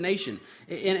destination.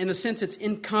 In a sense, it's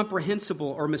incomprehensible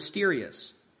or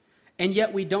mysterious. And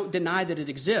yet we don't deny that it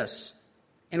exists.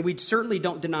 And we certainly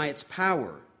don't deny its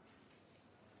power.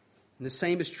 And the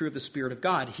same is true of the Spirit of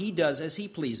God. He does as he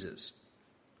pleases.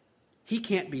 He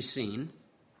can't be seen.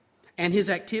 And his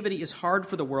activity is hard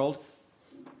for the world,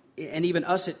 and even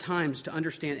us at times, to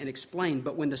understand and explain.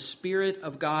 But when the Spirit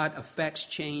of God affects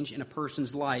change in a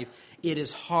person's life, it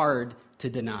is hard to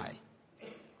deny.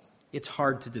 It's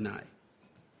hard to deny.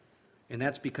 And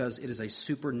that's because it is a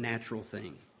supernatural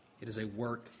thing. It is a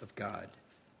work of God.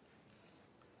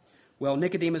 Well,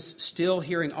 Nicodemus, still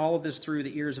hearing all of this through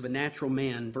the ears of a natural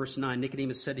man, verse 9,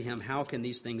 Nicodemus said to him, how can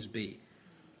these things be?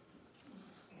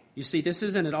 You see, this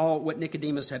isn't at all what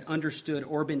Nicodemus had understood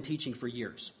or been teaching for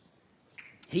years.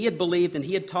 He had believed and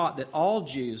he had taught that all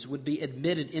Jews would be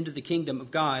admitted into the kingdom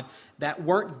of God that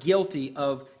weren't guilty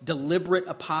of deliberate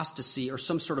apostasy or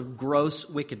some sort of gross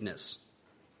wickedness.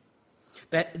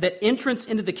 That entrance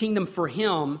into the kingdom for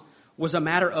him was a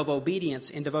matter of obedience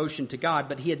and devotion to God,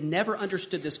 but he had never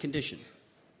understood this condition,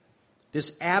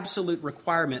 this absolute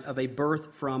requirement of a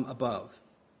birth from above.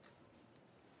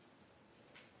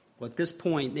 Well, at this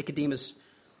point, Nicodemus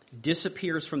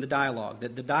disappears from the dialogue.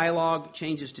 The dialogue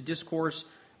changes to discourse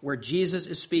where Jesus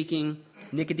is speaking,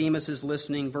 Nicodemus is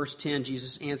listening. Verse 10,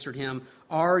 Jesus answered him,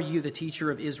 are you the teacher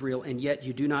of Israel, and yet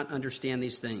you do not understand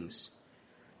these things?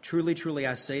 Truly, truly,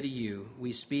 I say to you,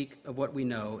 we speak of what we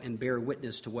know and bear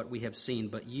witness to what we have seen,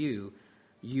 but you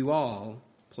all,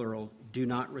 plural, do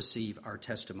not receive our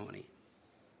testimony.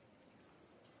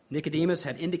 Nicodemus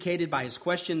had indicated by his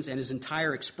questions and his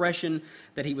entire expression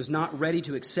that he was not ready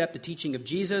to accept the teaching of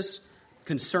Jesus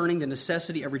concerning the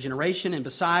necessity of regeneration, and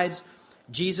besides,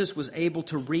 Jesus was able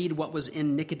to read what was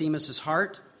in Nicodemus'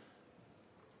 heart.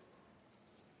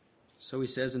 So he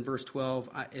says in verse 12,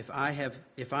 if I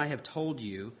have told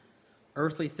you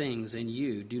earthly things and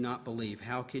you do not believe,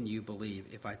 how can you believe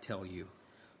if I tell you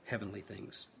heavenly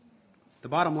things? The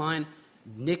bottom line,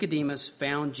 Nicodemus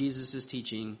found Jesus'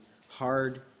 teaching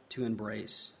hard to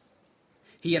embrace.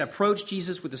 He had approached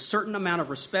Jesus with a certain amount of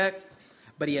respect,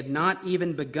 but he had not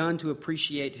even begun to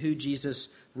appreciate who Jesus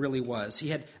really was. He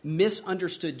had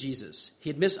misunderstood Jesus. He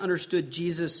had misunderstood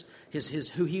Jesus,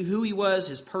 who he was,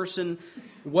 his person,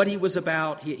 what he was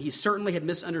about. He certainly had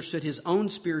misunderstood his own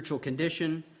spiritual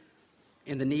condition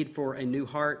and the need for a new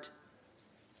heart.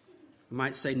 We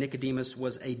might say Nicodemus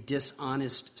was a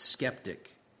dishonest skeptic,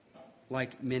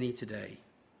 like many today.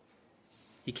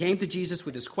 He came to Jesus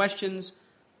with his questions,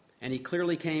 and he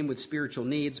clearly came with spiritual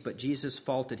needs, but Jesus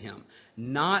faulted him,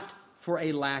 not for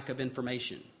a lack of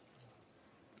information,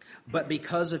 but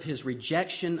because of his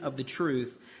rejection of the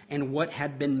truth and what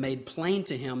had been made plain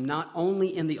to him, not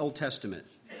only in the Old Testament,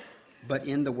 but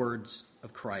in the words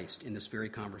of Christ in this very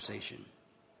conversation.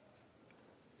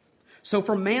 So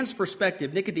from man's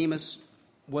perspective, Nicodemus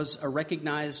was a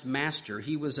recognized master.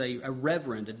 He was a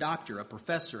reverend, a doctor, a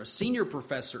professor, a senior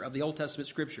professor of the Old Testament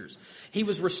scriptures. He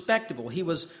was respectable. He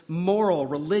was moral,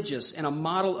 religious, and a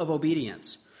model of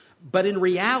obedience. But in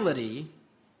reality,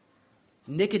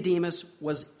 Nicodemus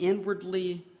was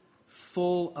inwardly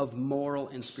full of moral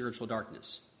and spiritual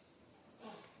darkness,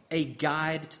 a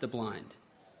guide to the blind,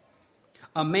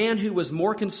 a man who was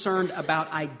more concerned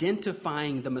about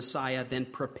identifying the Messiah than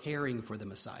preparing for the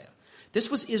Messiah. This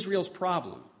was Israel's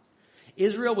problem.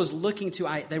 Israel was looking to,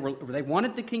 they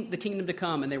wanted the kingdom to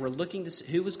come, and they were looking to see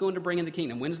who was going to bring in the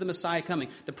kingdom. When's the Messiah coming?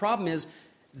 The problem is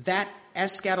that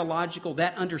eschatological,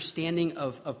 that understanding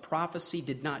of prophecy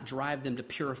did not drive them to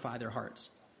purify their hearts.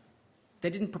 They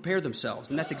didn't prepare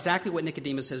themselves, and that's exactly what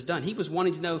Nicodemus has done. He was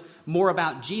wanting to know more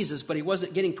about Jesus, but he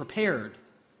wasn't getting prepared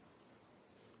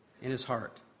in his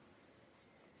heart.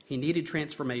 He needed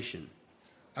transformation,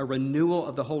 a renewal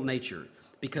of the whole nature,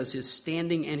 because his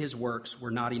standing and his works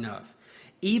were not enough.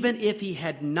 Even if he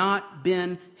had not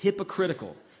been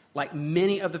hypocritical, like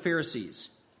many of the Pharisees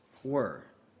were,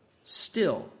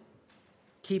 still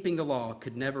keeping the law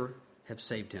could never have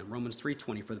saved him. Romans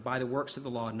 3:20, for by the works of the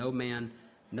law,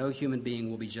 no human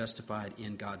being will be justified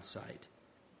in God's sight.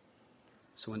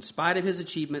 So in spite of his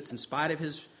achievements, in spite of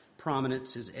his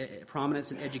prominence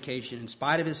in education, in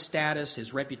spite of his status,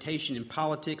 his reputation in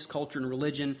politics, culture, and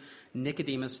religion,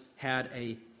 Nicodemus had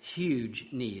a huge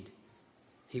need.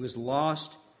 He was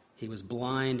lost, he was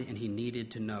blind, and he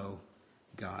needed to know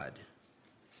God.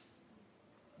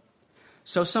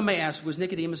 So some may ask, was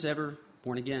Nicodemus ever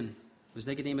born again? Was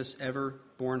Nicodemus ever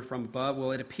born from above?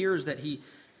 Well, it appears that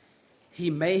he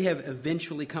may have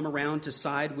eventually come around to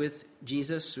side with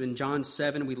Jesus. In John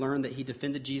 7, we learn that he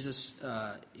defended Jesus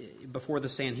before the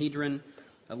Sanhedrin.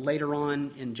 Later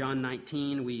on, in John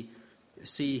 19, we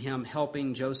see him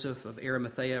helping Joseph of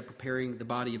Arimathea, preparing the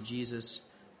body of Jesus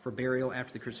for burial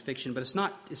after the crucifixion. But it's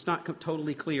not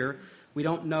totally clear. We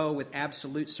don't know with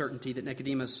absolute certainty that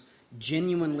Nicodemus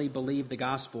genuinely believed the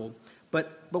gospel.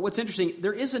 But what's interesting,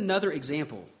 there is another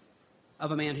example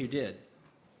of a man who did.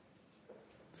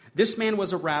 This man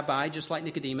was a rabbi, just like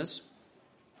Nicodemus.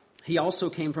 He also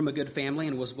came from a good family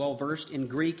and was well-versed in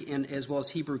Greek and as well as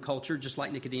Hebrew culture, just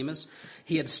like Nicodemus.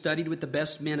 He had studied with the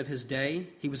best men of his day.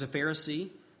 He was a Pharisee.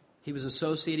 He was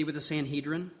associated with the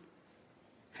Sanhedrin.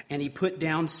 And he put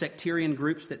down sectarian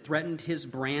groups that threatened his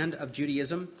brand of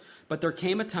Judaism. But there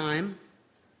came a time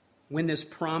when this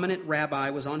prominent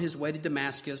rabbi was on his way to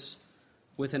Damascus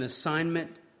with an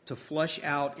assignment to flush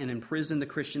out and imprison the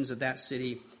Christians of that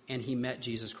city, and he met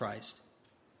Jesus Christ.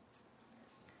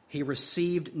 He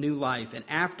received new life, and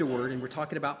afterward, and we're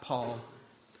talking about Paul,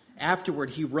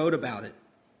 afterward he wrote about it,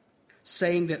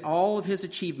 saying that all of his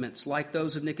achievements, like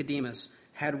those of Nicodemus,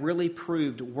 had really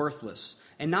proved worthless.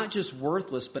 And not just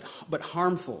worthless, but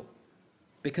harmful,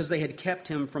 because they had kept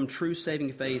him from true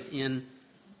saving faith in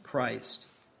Christ.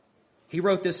 He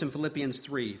wrote this in Philippians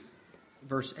 3,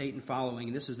 verse 8 and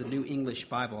following. This is the New English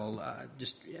Bible.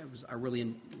 I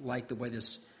really like the way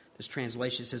this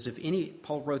translation says,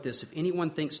 Paul wrote this, if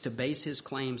anyone thinks to base his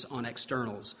claims on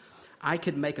externals, I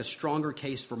could make a stronger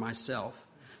case for myself.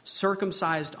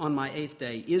 Circumcised on my 8th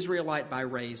day, Israelite by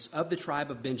race, of the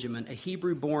tribe of Benjamin, a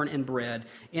Hebrew born and bred,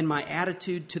 in my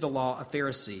attitude to the law, a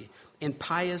Pharisee, in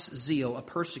pious zeal, a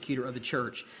persecutor of the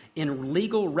church, in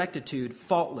legal rectitude,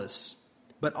 faultless.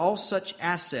 But all such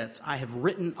assets I have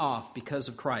written off because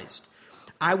of Christ.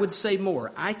 I would say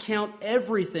more. I count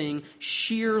everything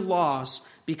sheer loss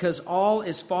because all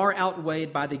is far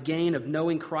outweighed by the gain of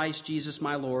knowing Christ Jesus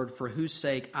my Lord, for whose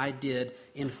sake I did,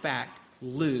 in fact,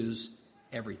 lose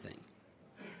everything.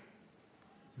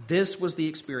 This was the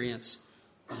experience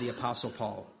of the Apostle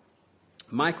Paul.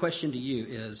 My question to you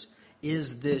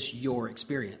is this your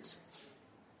experience?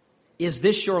 Is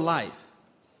this your life?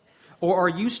 Or are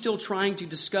you still trying to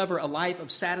discover a life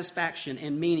of satisfaction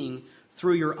and meaning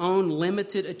through your own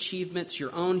limited achievements,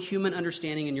 your own human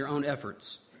understanding, and your own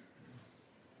efforts?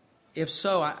 If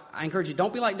so, I encourage you,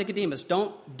 don't be like Nicodemus.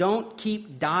 Don't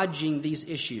keep dodging these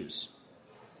issues.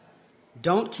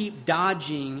 Don't keep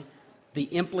dodging the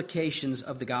implications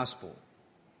of the gospel.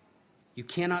 You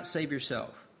cannot save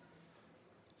yourself.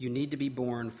 You need to be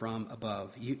born from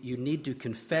above. You need to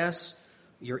confess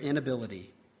your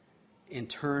inability and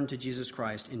turn to Jesus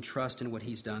Christ and trust in what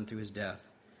he's done through his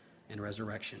death and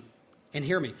resurrection. And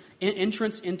hear me,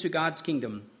 entrance into God's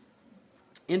kingdom,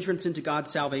 entrance into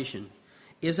God's salvation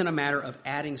isn't a matter of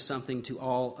adding something to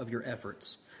all of your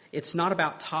efforts. It's not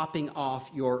about topping off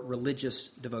your religious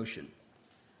devotion.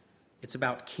 It's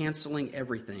about canceling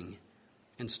everything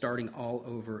and starting all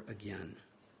over again.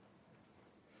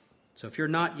 So if you're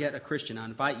not yet a Christian, I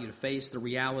invite you to face the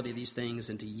reality of these things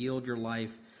and to yield your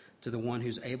life to the one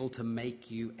who's able to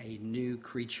make you a new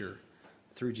creature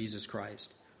through Jesus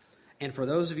Christ. And for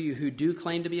those of you who do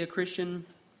claim to be a Christian,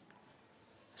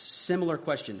 similar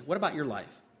question. What about your life?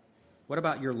 What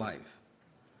about your life?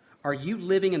 Are you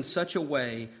living in such a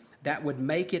way that would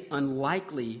make it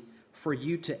unlikely for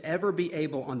you to ever be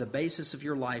able, on the basis of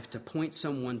your life, to point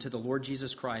someone to the Lord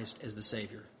Jesus Christ as the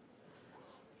Savior?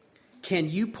 Can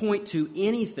you point to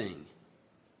anything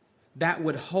that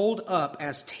would hold up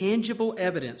as tangible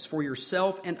evidence for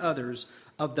yourself and others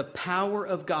of the power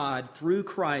of God through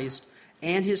Christ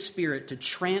and His Spirit to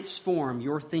transform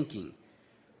your thinking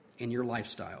and your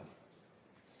lifestyle.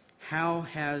 How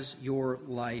has your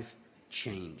life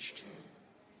changed?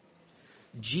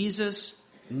 Jesus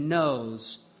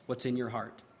knows what's in your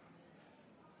heart.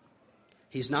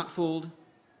 He's not fooled.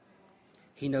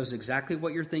 He knows exactly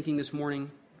what you're thinking this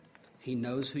morning. He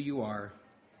knows who you are.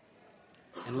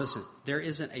 And listen, there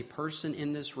isn't a person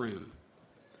in this room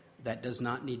that does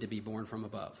not need to be born from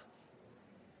above.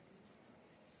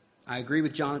 I agree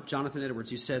with Jonathan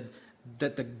Edwards, who said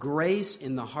that the grace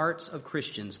in the hearts of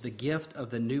Christians, the gift of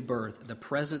the new birth, the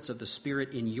presence of the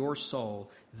Spirit in your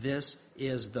soul, this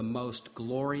is the most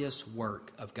glorious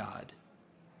work of God.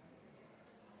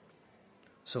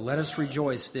 So let us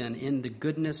rejoice then in the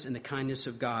goodness and the kindness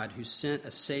of God, who sent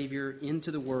a Savior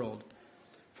into the world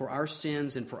for our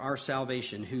sins and for our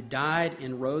salvation, who died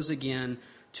and rose again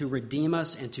to redeem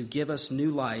us and to give us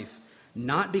new life,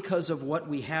 not because of what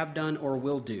we have done or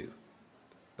will do,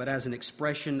 but as an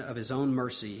expression of His own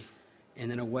mercy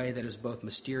and in a way that is both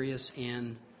mysterious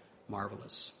and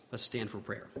marvelous. Let's stand for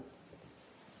prayer.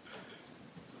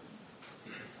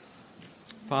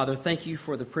 Father, thank you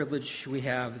for the privilege we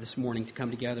have this morning to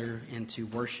come together and to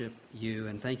worship you,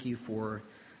 and thank you for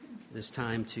this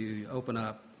time to open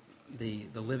up the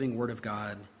living Word of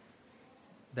God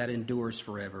that endures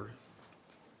forever.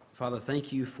 Father,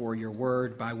 thank you for your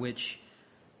Word by which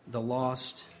the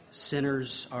lost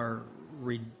sinners are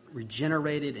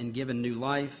regenerated and given new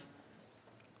life.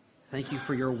 Thank you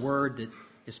for your Word that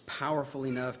is powerful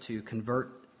enough to convert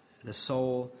the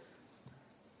soul.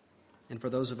 And for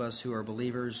those of us who are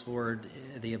believers, Lord,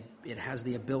 it has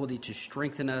the ability to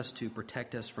strengthen us, to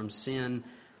protect us from sin,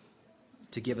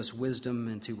 to give us wisdom,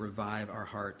 and to revive our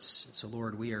hearts. So,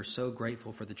 Lord, we are so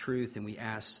grateful for the truth, and we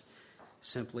ask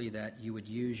simply that you would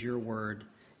use your word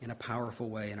in a powerful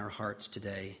way in our hearts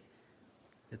today,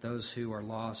 that those who are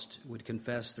lost would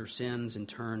confess their sins and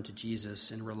turn to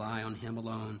Jesus and rely on Him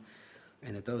alone,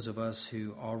 and that those of us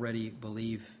who already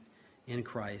believe in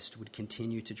Christ would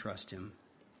continue to trust Him,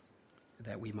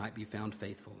 that we might be found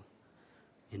faithful.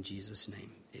 In Jesus'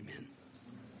 name, amen.